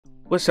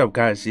What's up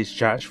guys, it's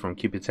Josh from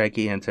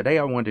KeepItTechie, and today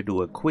I want to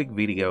do a quick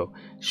video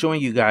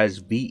showing you guys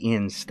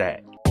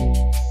Vnstat.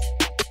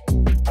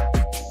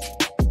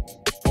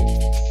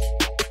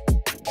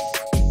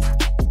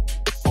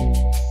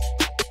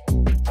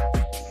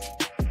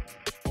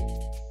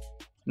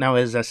 Now,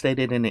 as I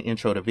stated in the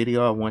intro of the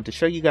video, I want to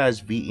show you guys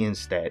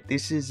Vnstat.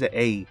 This is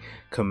a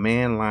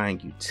command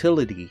line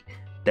utility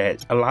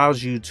that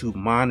allows you to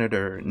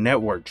monitor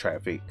network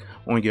traffic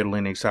on your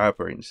Linux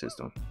operating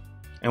system.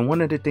 And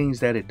one of the things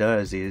that it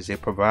does is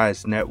it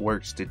provides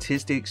network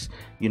statistics,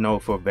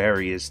 for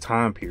various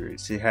time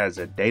periods. It has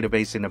a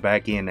database in the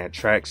back end that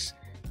tracks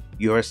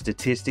your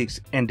statistics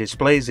and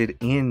displays it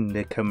in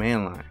the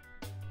command line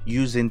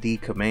using the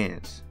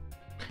commands.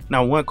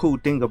 Now, one cool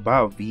thing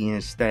about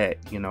Vnstat,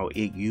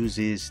 it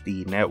uses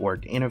the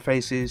network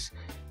interfaces,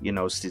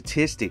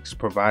 statistics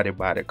provided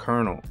by the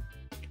kernel.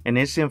 And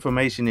this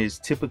information is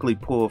typically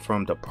pulled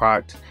from the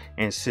proc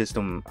and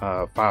system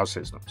file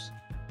systems.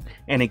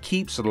 And it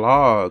keeps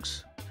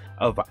logs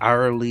of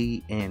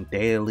hourly and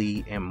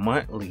daily and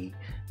monthly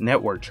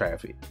network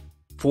traffic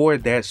for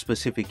that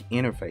specific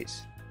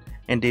interface,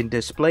 and then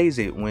displays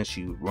it once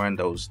you run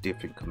those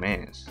different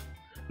commands.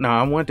 Now,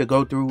 I want to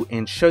go through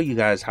and show you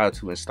guys how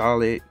to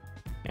install it.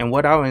 And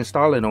what I'll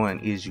install it on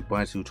is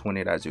Ubuntu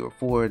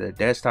 20.04, the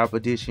desktop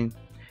edition,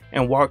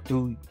 and walk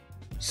through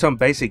some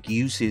basic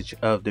usage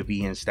of the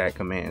Vnstat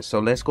command. So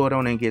let's go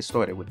on and get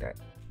started with that.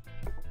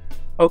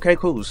 Okay,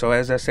 cool. So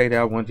as I said,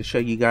 I want to show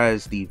you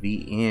guys the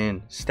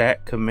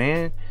Vnstat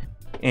command,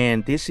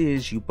 and this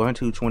is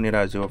Ubuntu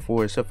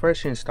 20.04. It's a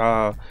fresh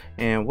install,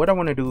 and what I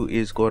want to do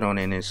is go on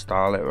and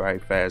install it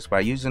right fast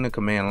by using the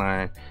command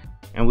line.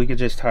 And we could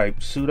just type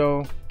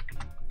sudo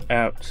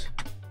apt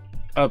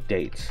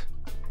update.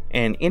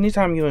 And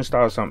anytime you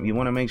install something, you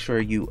want to make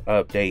sure you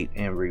update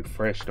and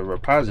refresh the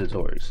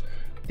repositories.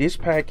 This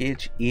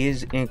package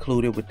is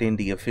included within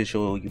the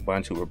official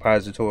Ubuntu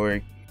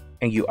repository,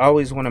 and you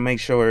always want to make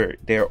sure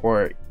there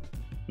are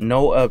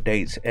no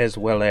updates as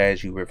well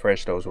as you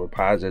refresh those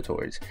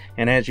repositories.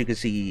 And as you can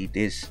see,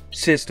 this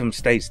system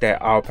states that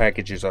all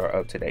packages are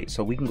up to date,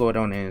 so we can go on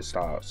and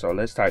install. So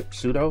let's type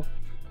sudo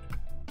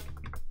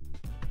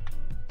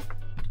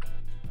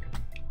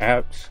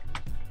apt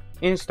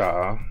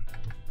install,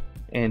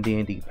 and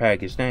then the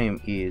package name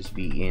is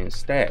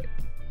Vnstat.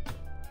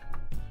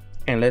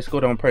 And let's go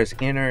down, press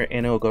enter,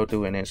 and it'll go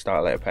through and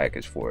install that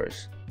package for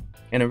us.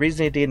 And the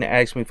reason it didn't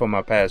ask me for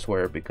my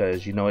password,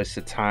 because it's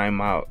a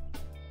timeout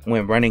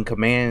when running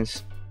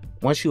commands.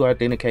 Once you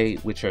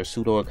authenticate with your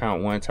sudo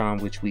account one time,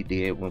 which we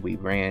did when we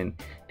ran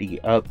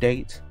the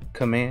update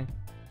command,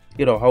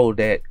 it'll hold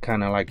that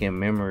kind of like in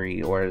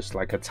memory, or it's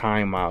like a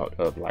timeout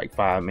of like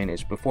 5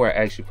 minutes before it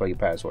asks you for your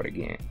password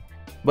again.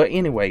 But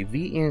anyway,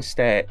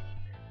 Vnstat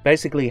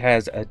basically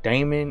has a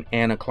daemon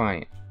and a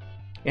client,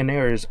 and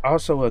there is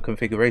also a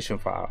configuration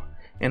file,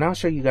 and I'll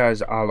show you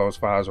guys all those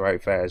files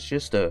right fast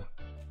just to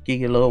give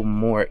you a little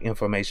more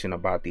information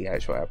about the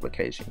actual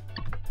application.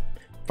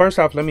 First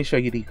off, let me show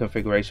you the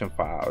configuration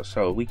file.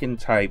 So we can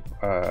type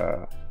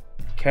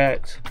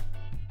cat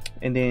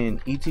and then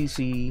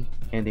etc,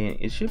 and then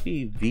it should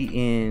be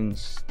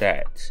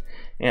Vnstat,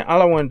 and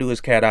all I want to do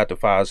is cat out the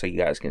file so you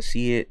guys can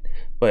see it.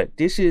 But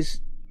this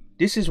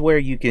is where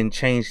you can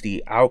change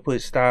the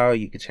output style,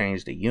 you can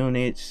change the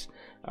units,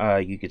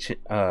 you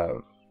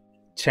can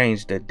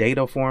change the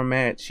data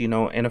formats,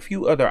 and a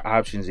few other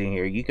options in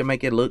here. You can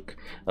make it look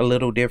a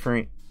little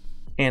different,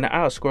 and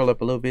I'll scroll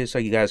up a little bit so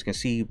you guys can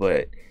see.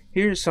 But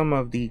here's some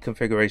of the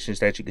configurations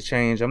that you can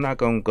change. I'm not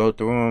going to go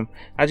through them,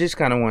 I just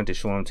kind of wanted to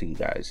show them to you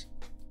guys.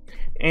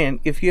 And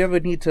if you ever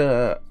need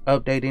to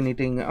update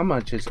anything, I'm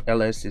gonna just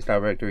ls this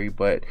directory,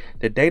 but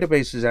the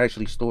database is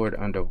actually stored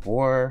under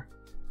var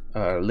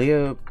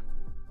lib,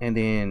 and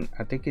then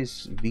I think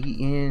it's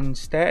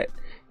Vnstat,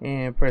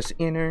 and press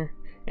enter,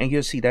 and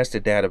you'll see that's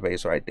the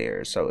database right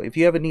there. So if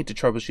you ever need to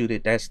troubleshoot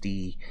it, that's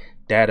the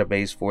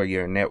database for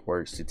your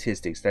network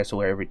statistics. That's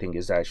where everything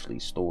is actually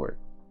stored.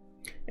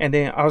 And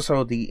then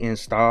also the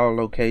install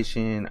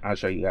location, I'll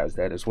show you guys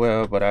that as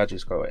well, but I'll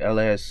just go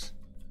ls,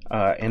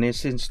 and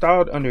it's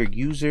installed under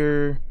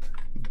user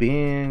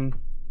bin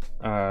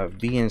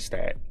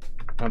Vnstat.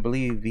 I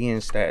believe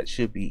Vnstat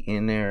should be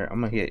in there.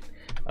 I'm gonna hit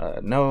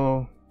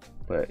no,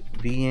 but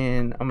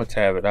vn, I'm gonna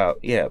tab it out.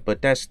 Yeah,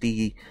 but that's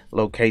the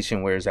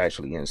location where it's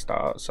actually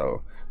installed.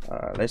 So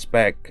let's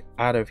back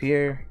out of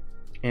here,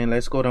 and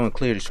let's go down and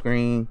clear the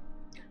screen.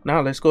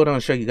 Now let's go down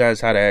and show you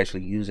guys how to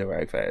actually use it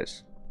right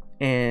fast.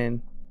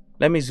 And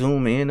let me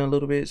zoom in a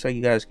little bit so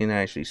you guys can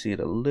actually see it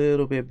a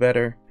little bit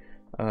better.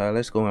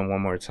 Let's go in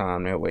one more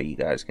time, that way you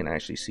guys can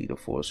actually see the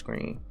full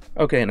screen.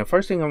 Okay, and the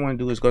first thing I want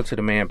to do is go to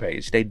the man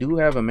page. They do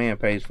have a man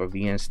page for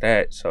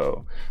Vnstat,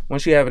 so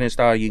once you have it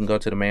installed, you can go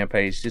to the man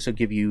page. This will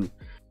give you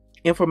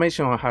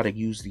information on how to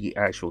use the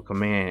actual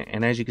command.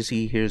 And as you can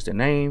see, here's the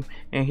name,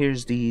 and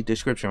here's the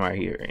description right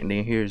here, and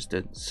then here's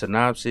the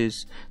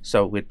synopsis.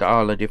 So with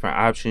all the different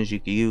options you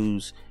can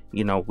use,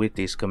 with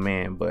this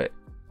command. But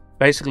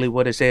basically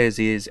what it says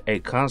is a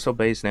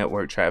console-based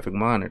network traffic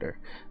monitor.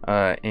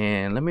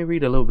 And let me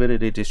read a little bit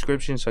of the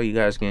description so you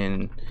guys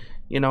can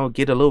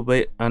get a little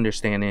bit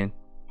understanding,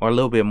 or a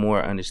little bit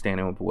more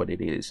understanding of what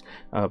it is.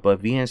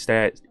 But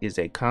Vnstat is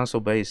a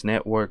console-based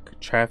network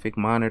traffic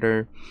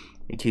monitor.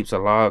 It keeps a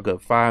log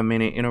of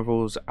 5-minute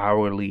intervals,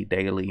 hourly,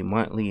 daily,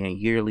 monthly, and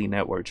yearly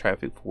network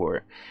traffic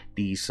for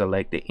the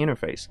selected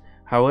interface.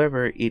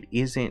 However, it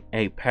isn't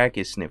a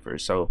packet sniffer,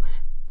 so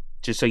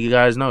just so you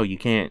guys know, you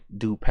can't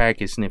do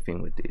packet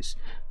sniffing with this.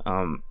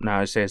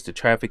 Now it says the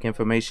traffic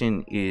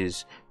information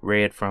is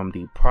read from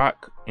the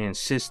proc and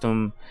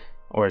system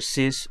or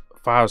sys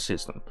file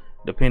system,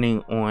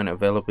 depending on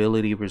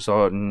availability,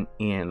 resulting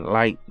in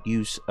light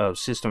use of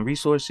system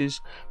resources,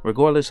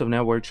 regardless of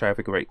network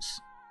traffic rates.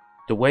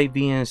 The way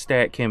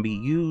Vnstat can be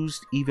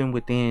used even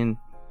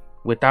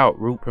without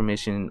root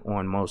permission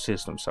on most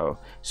systems. So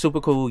super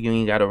cool. You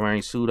ain't got to run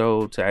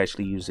sudo to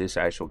actually use this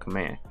actual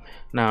command.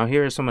 Now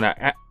here are some of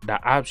the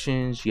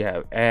options. You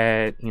have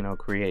add,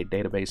 create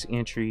database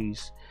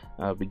entries,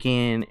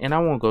 begin, and I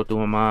won't go through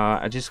them all.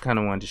 I just kind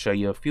of wanted to show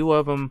you a few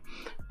of them,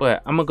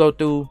 but I'm gonna go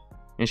through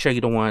and show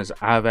you the ones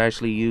I've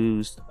actually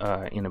used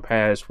in the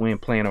past when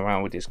playing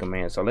around with this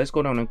command. So let's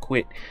go down and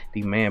quit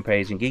the man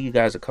page and give you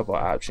guys a couple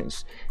of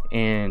options.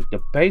 And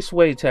the best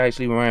way to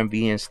actually run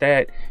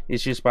Vnstat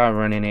is just by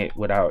running it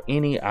without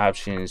any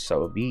options.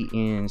 So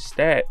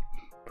Vnstat,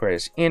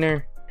 press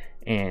enter,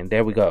 and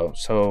there we go.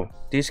 So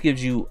this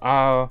gives you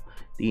all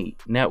the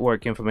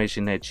network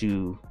information that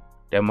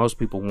most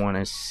people want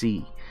to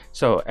see.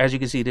 So as you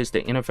can see, this is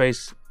the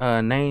interface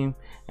name.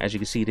 As you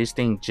can see, this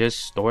thing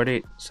just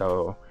started,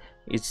 so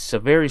it's a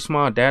very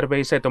small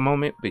database at the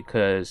moment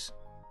because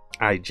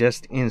I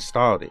just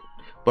installed it.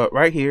 But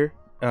right here,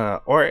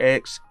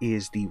 RX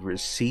is the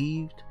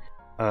received,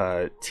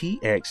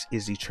 TX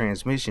is the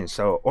transmission.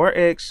 So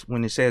RX,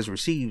 when it says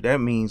received,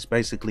 that means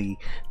basically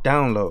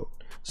download.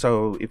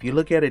 So if you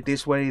look at it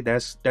this way,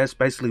 that's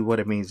basically what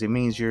it means. It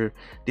means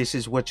this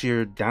is what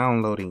you're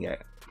downloading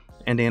at.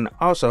 And then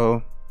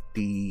also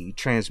the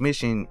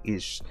transmission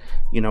is,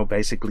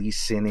 basically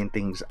sending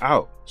things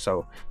out.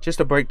 So just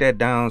to break that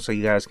down so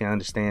you guys can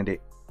understand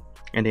it.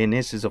 And then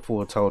this is a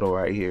full total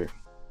right here.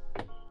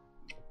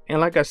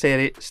 And like I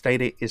stated,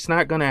 it's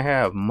not gonna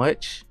have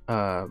much.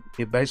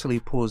 It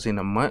basically pulls in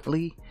a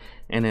monthly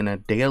and then a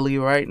daily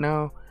right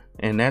now,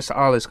 and that's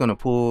all it's gonna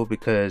pull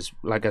because,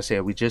 like I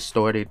said, we just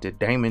started. The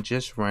daemon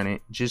just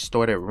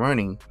started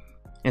running.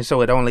 And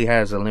so it only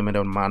has a limited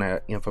amount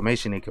of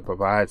information it can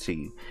provide to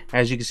you.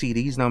 As you can see,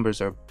 these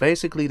numbers are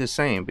basically the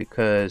same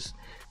because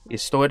it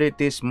started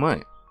this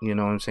month, you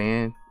know what I'm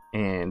saying?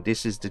 And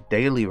this is the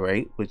daily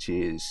rate, which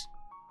is,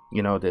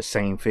 the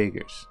same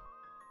figures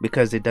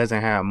because it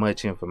doesn't have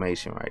much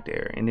information right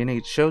there. And then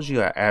it shows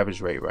you an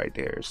average rate right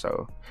there.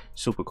 So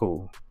super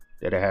cool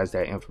that it has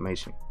that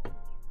information.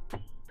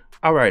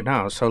 All right,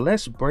 now, so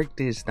let's break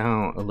this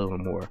down a little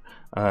more.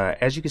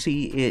 As you can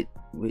see,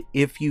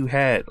 if you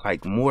had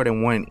like more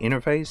than one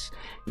interface,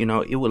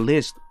 it would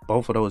list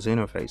both of those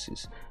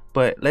interfaces.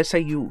 But let's say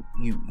you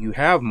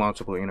have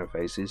multiple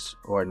interfaces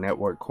or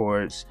network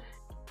cords,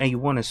 and you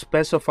want to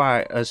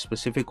specify a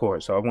specific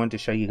cord. So I wanted to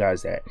show you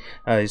guys that.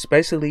 It's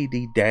basically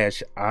the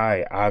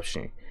 -I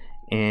option.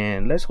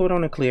 And let's hold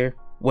on to clear.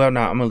 Well,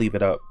 no, I'm gonna leave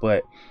it up.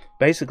 But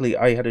basically,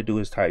 all you have to do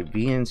is type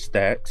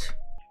Vnstat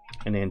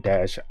and then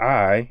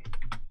 -I,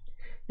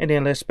 and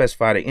then let's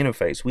specify the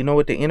interface. We know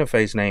what the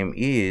interface name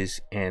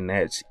is, and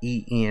that's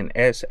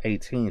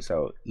ENS18.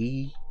 So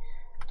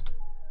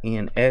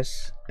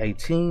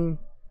ENS18,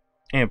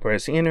 and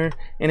press enter,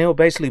 and it'll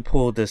basically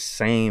pull the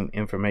same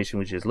information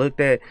we just looked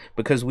at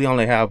because we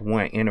only have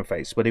one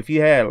interface. But if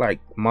you had like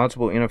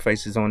multiple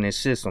interfaces on this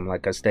system,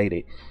 like I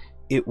stated,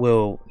 it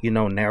will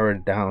narrow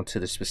it down to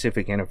the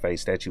specific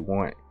interface that you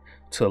want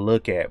to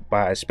look at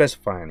by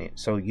specifying it.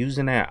 So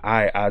using that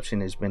I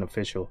option is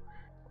beneficial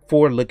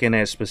for looking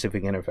at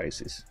specific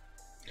interfaces.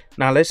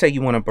 Now let's say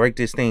you want to break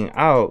this thing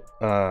out,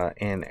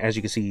 and as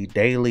you can see,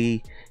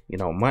 daily,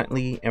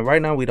 monthly, and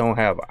right now we don't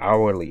have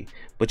hourly,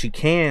 but you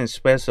can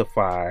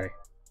specify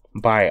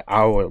by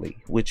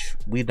hourly, which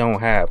we don't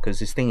have because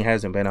this thing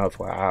hasn't been up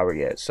for an hour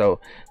yet. So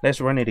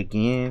let's run it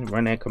again,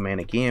 run that command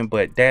again,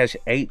 but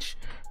 -H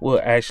will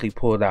actually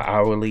pull the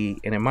hourly,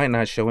 and it might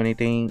not show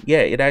anything.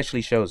 Yeah, it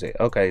actually shows it.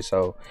 Okay,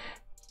 so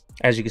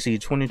as you can see,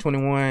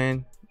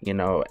 2021,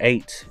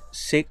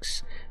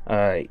 8/6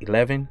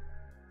 11.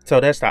 So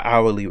that's the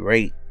hourly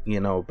rate,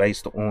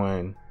 based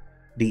on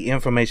the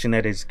information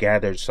that is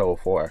gathered so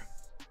far.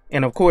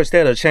 And of course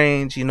that'll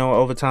change,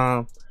 over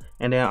time.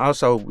 And then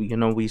also,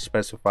 we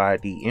specify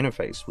the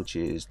interface, which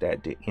is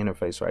the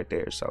interface right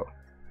there. So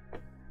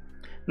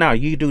now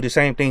you do the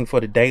same thing for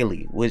the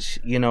daily, which,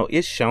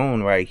 it's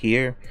shown right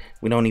here.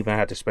 We don't even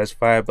have to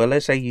specify it. But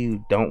let's say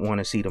you don't want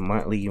to see the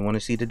monthly, you want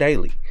to see the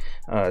daily.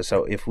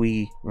 So if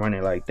we run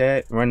it like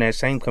that, run that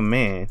same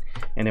command,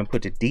 and then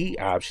put the D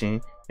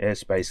option,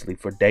 that's basically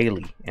for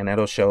daily, and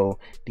that'll show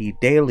the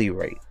daily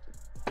rate.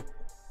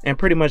 And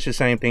pretty much the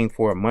same thing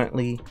for a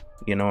monthly,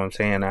 you know what I'm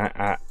saying?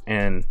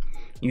 And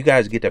you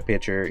guys get the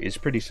picture. It's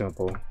pretty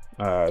simple.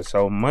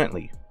 So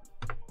monthly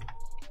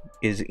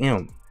is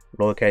M,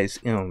 lowercase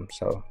m,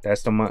 so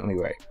that's the monthly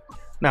rate.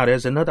 Now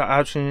there's another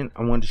option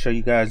I wanted to show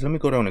you guys. Let me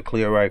go down to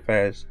clear right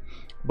fast.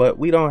 But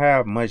we don't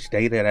have much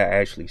data that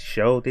actually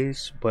show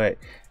this, but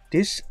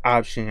this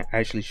option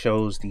actually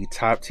shows the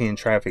top 10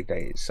 traffic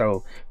days.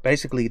 So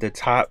basically the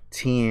top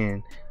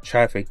 10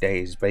 traffic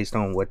days based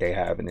on what they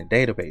have in the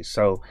database.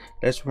 So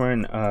let's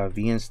run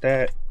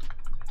Vnstat,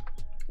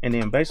 and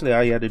then basically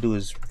all you have to do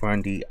is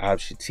run the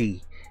option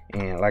T,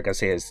 and like I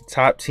said, it's the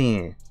top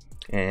 10,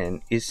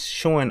 and it's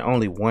showing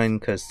only one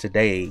because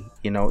today,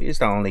 you know, it's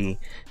the only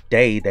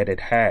day that it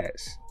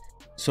has.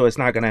 So it's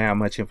not going to have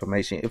much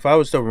information. If I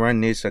was to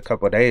run this a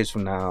couple of days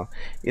from now,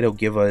 it'll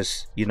give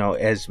us, you know,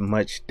 as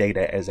much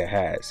data as it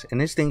has. And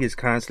this thing is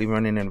constantly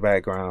running in the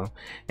background,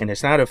 and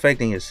it's not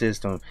affecting your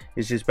system.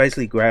 It's just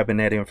basically grabbing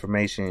that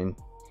information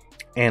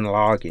and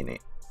logging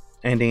it,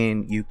 and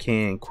then you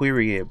can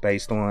query it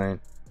based on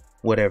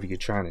whatever you're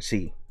trying to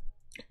see.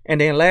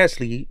 And then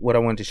lastly, what I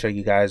wanted to show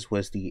you guys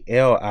was the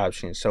L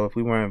option. So if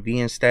we run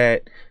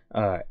Vnstat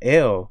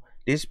L,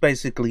 this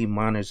basically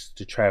monitors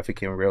the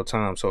traffic in real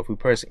time. So if we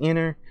press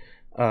enter,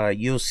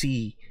 you'll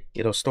see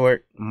it'll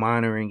start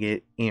monitoring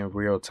it in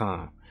real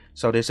time.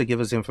 So this will give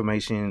us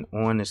information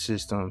on the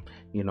system,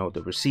 you know,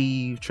 the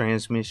receive,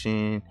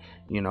 transmission,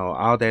 you know,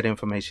 all that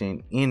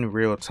information in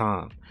real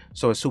time.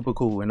 So it's super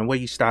cool. And the way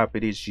you stop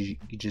it is you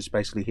just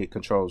basically hit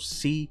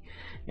Control-C,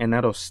 and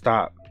that'll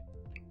stop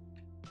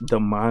the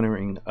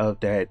monitoring of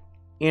that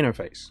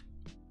interface.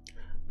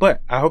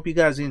 But I hope you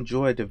guys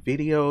enjoyed the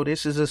video.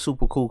 This is a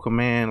super cool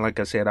command. Like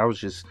I said, I was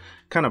just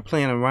kind of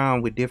playing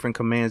around with different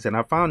commands, and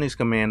I found this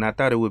command. I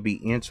thought it would be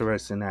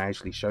interesting to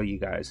actually show you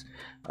guys.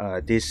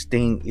 This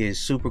thing is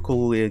super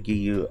cool. It'll give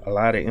you a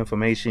lot of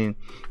information,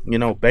 you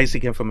know,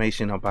 basic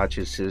information about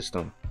your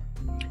system.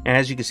 And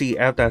as you can see,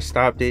 after I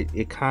stopped it,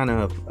 it kind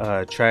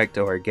of tracked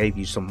or gave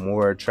you some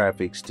more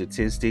traffic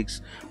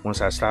statistics once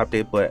I stopped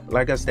it. But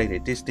like I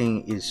stated, this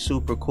thing is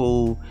super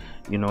cool.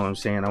 You know what I'm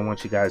saying? I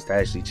want you guys to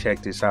actually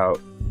check this out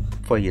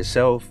for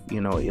yourself.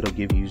 You know, it'll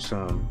give you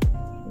some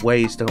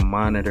ways to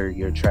monitor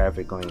your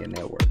traffic on your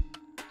network,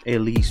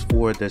 at least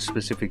for the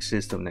specific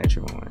system that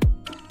you're on.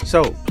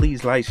 So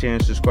please like, share,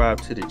 and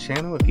subscribe to the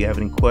channel. If you have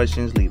any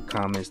questions, leave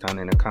comments down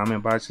in the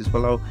comment boxes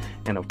below.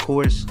 And of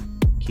course,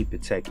 keep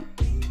it techie.